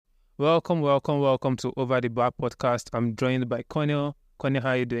Welcome to Over the Bar podcast. I'm joined by Cornel. Cornel, how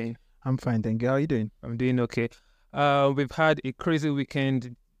are you doing? I'm fine, thank you. How are you doing? I'm doing okay. We've had a crazy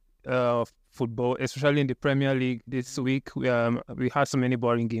weekend of football, especially in the Premier League this week. We had so many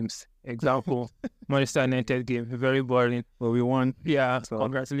boring games. Example, Manchester United game, very boring. Well, we won. Yeah, So,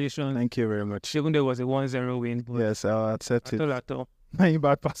 congratulations. Thank you very much. Even though it was a 1-0 win. Yes, I'll accept it. At all. Not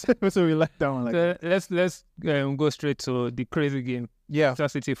bad pass. So we like that one. So let's go straight to the crazy game. Yeah.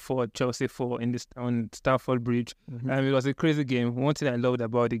 Manchester City 4, Chelsea 4 on Stamford Bridge. Mm-hmm. It was a crazy game. One thing I loved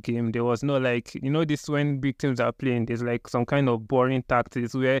about the game, there was no this when big teams are playing, there's like some kind of boring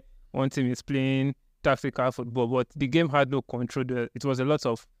tactics where one team is playing tactical football, but the game had no control. It was a lot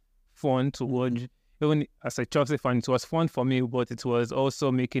of fun to watch. Mm-hmm. Even as a Chelsea fan, it was fun for me, but it was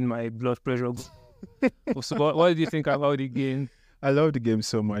also making my blood pressure go. So what do you think about the game? I love the game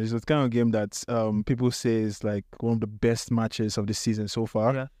so much. It's the kind of game that people say is like one of the best matches of the season so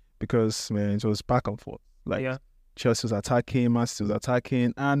far because, man, it was back and forth. Chelsea was attacking, Man City was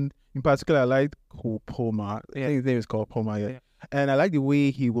attacking, and in particular, I liked Palmer. I think his name is called Palmer, And I like the way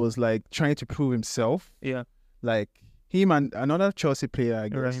he was like trying to prove himself. Yeah. Like him and another Chelsea player, I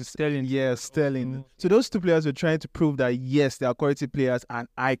guess. Sterling. Yeah, Sterling. So those two players were trying to prove that, yes, they are quality players and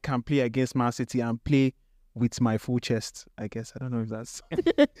I can play against Man City and play with my full chest, I guess. I don't know if that's...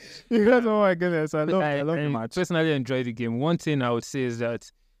 That's all I guess. I love the match. Personally enjoyed the game. One thing I would say is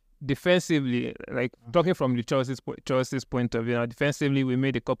that defensively, like talking from the Chelsea's point of view, defensively we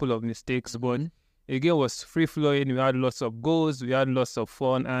made a couple of mistakes, but the game was free-flowing. We had lots of goals. We had lots of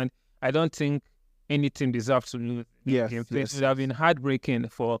fun. And I don't think any team deserves to lose the game. It would have been heartbreaking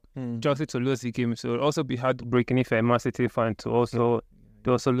for Chelsea to lose the game. So it would also be heartbreaking if a Man City fan to also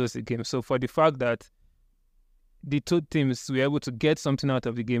lose the game. So for the fact that the two teams were able to get something out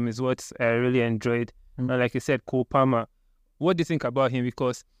of the game is what I really enjoyed. And like you said, Cole Palmer, what do you think about him?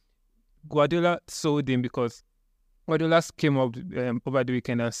 Because Guardiola sold him because Guardiola came up over the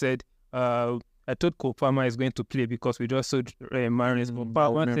weekend and said, I told Cole Palmer is going to play because we just sold Mahrez. But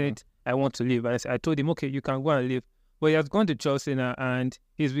Palmer said, I want to leave. And I told him, okay, you can go and leave. But he has gone to Chelsea now and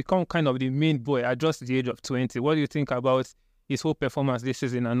he's become kind of the main boy at just the age of 20. What do you think about his whole performance this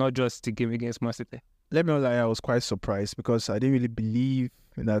season and not just the game against Man City? Let me know that I was quite surprised because I didn't really believe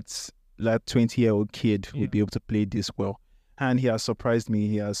that 20-year-old kid would be able to play this well. And he has surprised me.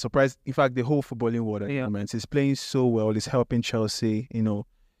 He has surprised, in fact, the whole footballing world at the moment. He's playing so well. He's helping Chelsea,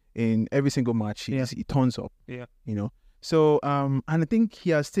 in every single match. He turns up, So, and I think he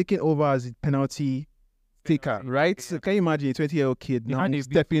has taken over as a penalty taker, right? Yeah. So can you imagine a 20-year-old kid now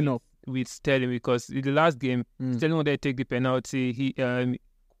stepping up? With Sterling, because in the last game, Sterling wanted to take the penalty.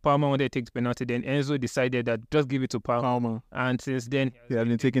 Palmer wanted to take the penalty. Then Enzo decided that just give it to Palmer. And since then, he has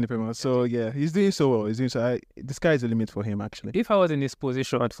been taking the penalty. So he's doing so well. The sky is the limit for him, actually. If I was in his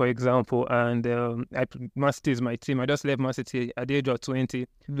position, for example, and Man City is my team, I just left Man City at the age of 20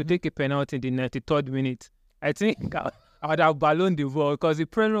 to take a penalty in the 93rd minute. I think I would have balloned the ball because the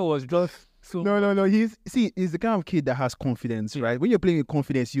pressure was just so... No. He's the kind of kid that has confidence, right? When you're playing with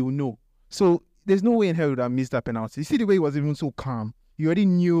confidence, you know. So there's no way in hell would have missed that penalty. You see the way he was even so calm. You already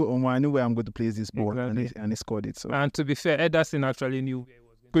knew, I knew where I'm going to place this ball, and he scored it. So. And to be fair, Ederson actually knew where he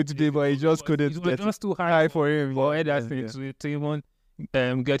was going to play, but he just couldn't. It was just too high for him. For Ederson to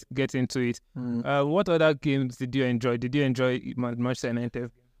even get into it. What other games did you enjoy? Did you enjoy Manchester United?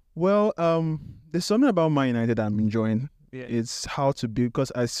 Well, there's something about Man United I'm enjoying. Yeah. It's how to build,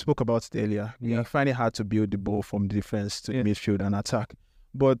 because I spoke about it earlier. We find it hard to build the ball from the defense to midfield and attack.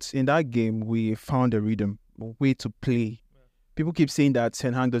 But in that game, we found a rhythm, a way to play. People keep saying that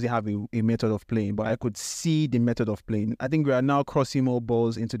Ten Hag doesn't have a method of playing, but I could see the method of playing. I think we are now crossing more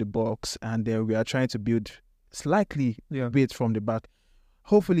balls into the box, and we are trying to build slightly bit from the back.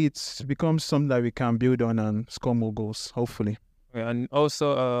 Hopefully, it becomes something that we can build on and score more goals, hopefully. And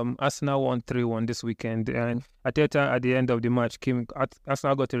also, Arsenal won 3-1 this weekend. And Arteta, at the end of the match,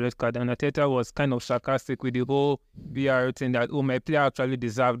 Arsenal got a red card. And Arteta was kind of sarcastic with the whole VR thing that, my player actually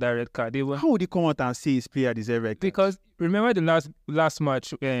deserved that red card. How would he come out and say his player deserved red card? Because remember the last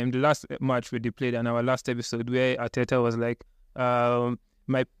match, the last match we played in our last episode where Arteta was like, the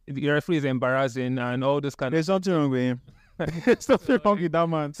referee is embarrassing and all this kind There's something wrong with him. There's something wrong with that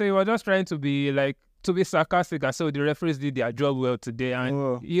man. So he was just trying to be sarcastic, and so the referees did their job well today.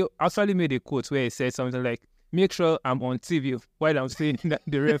 And he actually made a quote where he said something like, make sure I'm on TV while I'm saying that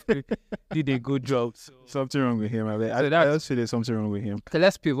the referee did a good job. So, something wrong with him. I just feel there's something wrong with him. So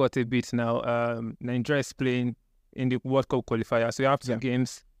let's pivot a bit now. Nigeria is playing in the World Cup qualifiers. So we have two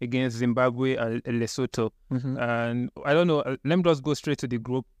games against Zimbabwe and Lesotho. And I don't know, let me just go straight to the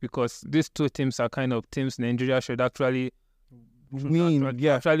group because these two teams are kind of teams Nigeria should actually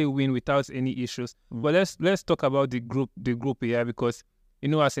actually win without any issues. But let's talk about the group here, because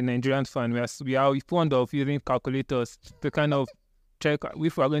as a Nigerian fan, we are fond of using calculators to kind of check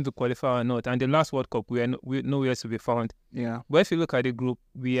if we are going to qualify or not. And the last World Cup, we nowhere to be found. Yeah. But if you look at the group,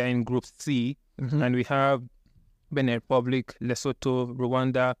 we are in Group C, and we have Benin Republic, Lesotho,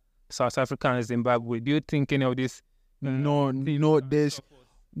 Rwanda, South Africa, and Zimbabwe. Do you think any of this? There's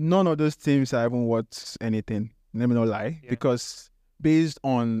none of those teams are even worth anything. Let me not lie, because based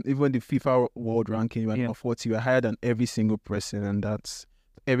on even the FIFA World Ranking, you are number 40. You are higher than every single person, and that's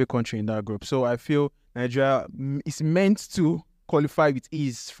every country in that group. So I feel Nigeria is meant to qualify with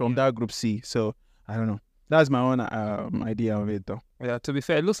ease from that Group C. So I don't know. That's my own idea of it, though. Yeah. To be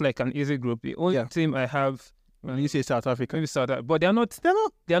fair, it looks like an easy group. The only team I have. When you say South Africa, maybe South Africa, but they're not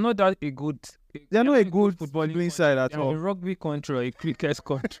that a good. They're not a good footballing side at all. A rugby country or a cricket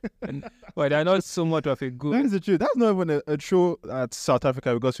country, but they're not so much of a good. That's the truth. That's not even a show at South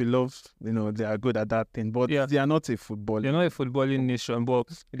Africa, because we love, they are good at that thing. But they are not a football. They're not a footballing nation. But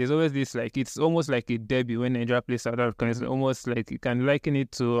there's always this, like, it's almost like a derby when Nigeria plays South Africa. It's almost like you can liken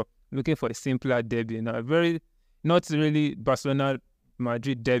it to looking for a simpler derby. Not really Barcelona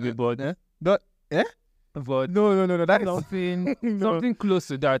Madrid derby, but. But no. That's something close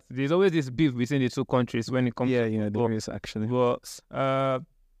to that. There's always this beef between the two countries when it comes. There is actually. But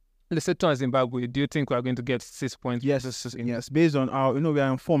Lesotho and Zimbabwe, do you think we are going to get 6 points? Yes. Based on our, we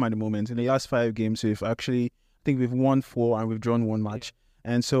are in form at the moment. In the last 5 games, we've won 4 and we've drawn 1 match.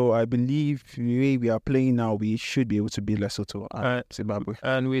 And so I believe the way we are playing now, we should be able to beat Lesotho and Zimbabwe.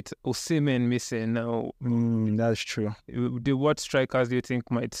 And with Osimhen missing now, that's true. What strikers do you think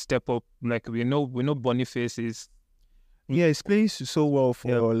might step up? Like we know Boniface is. Yeah, he's playing so well for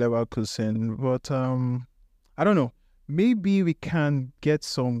Leverkusen, but I don't know. Maybe we can get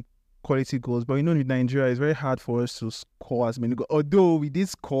some quality goals, but with Nigeria, it's very hard for us to score as many goals. Although we did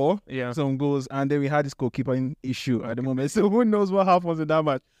score some goals, and then we had this goalkeeping issue at the moment. So who knows what happens in that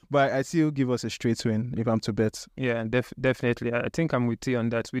match? But I still give us a straight win if I'm to bet. Yeah, definitely. I think I'm with you on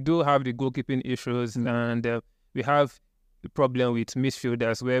that. We do have the goalkeeping issues, and we have the problem with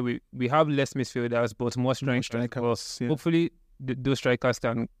midfielders, where we have less midfielders but more strikers. Hopefully, those strikers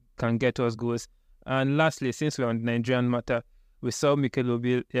can get us goals. And lastly, since we're on the Nigerian matter, we saw Mikel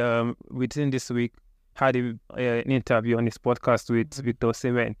Obi within this week had an interview on his podcast with Victor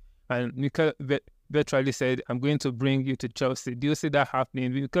Osimhen, and Mikel virtually said, "I'm going to bring you to Chelsea." Do you see that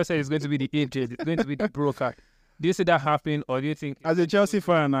happening? Because he's going to be the agent, it's going to be the broker. Do you see that happening, or do you think? As a Chelsea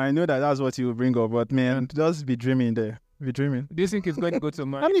fan, I know that's what you will bring up, but man, just be dreaming there. Be dreaming. Do you think he's going to go to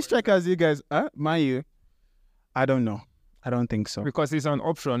Man? How many strikers do you guys? Man U? I don't know. I don't think so. Because he's an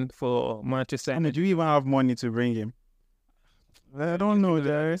option for Manchester. And do you even have money to bring him? I don't know,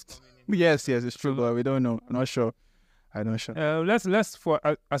 Jared. Yes, it's true, but we don't know. I'm not sure. I'm not sure. Let's for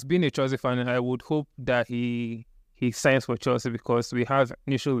as being a Chelsea fan, I would hope that he signs for Chelsea, because we have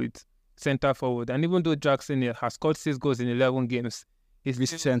an issue with centre forward, and even though Jackson has scored 6 goals in 11 games,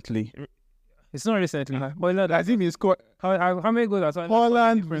 recently. It's not recently. But I think he scored. How many goals has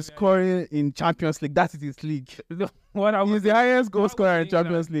Holland was scoring in Champions League? That is his league. He's the highest goal scorer in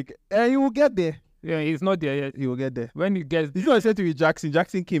Champions League, and he will get there. Yeah, he's not there yet. He will get there. When he gets there. This is what I said to you, Jackson.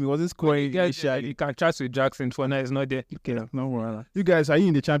 Jackson came. He wasn't scoring initially. He can chat with Jackson. For now, he's not there. Okay, no more. You guys, are you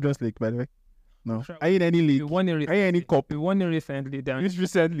in the Champions League, by the way? No. Are you in any league? Are you in any cup? We won it recently. Just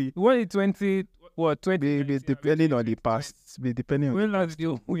recently. We won it 20... What, 20? Depending on the past. Depending on when last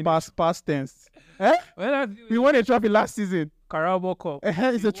you win? Past tense. When last we won a trophy last season. Carabao Cup.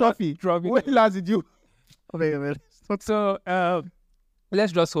 It's a trophy. When last did you? So,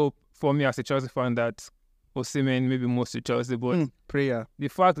 let's just hope, for me as a Chelsea fan, that Osimhen maybe moves to Chelsea. But prayer. The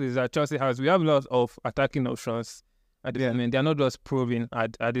fact is that we have a lot of attacking options at the moment. They're not just proving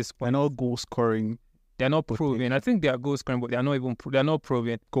at this point. They're not goal scoring. They're not proving. I think they are goal scoring, but they're not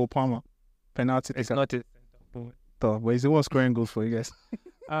proving. Cole Palmer. Penalty. It's not it. But he's the one scoring goals for you guys.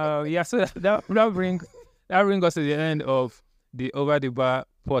 So that brings us to the end of the Over the Bar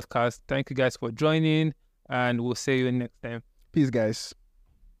podcast. Thank you guys for joining, and we'll see you next time. Peace, guys.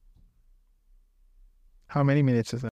 How many minutes is that?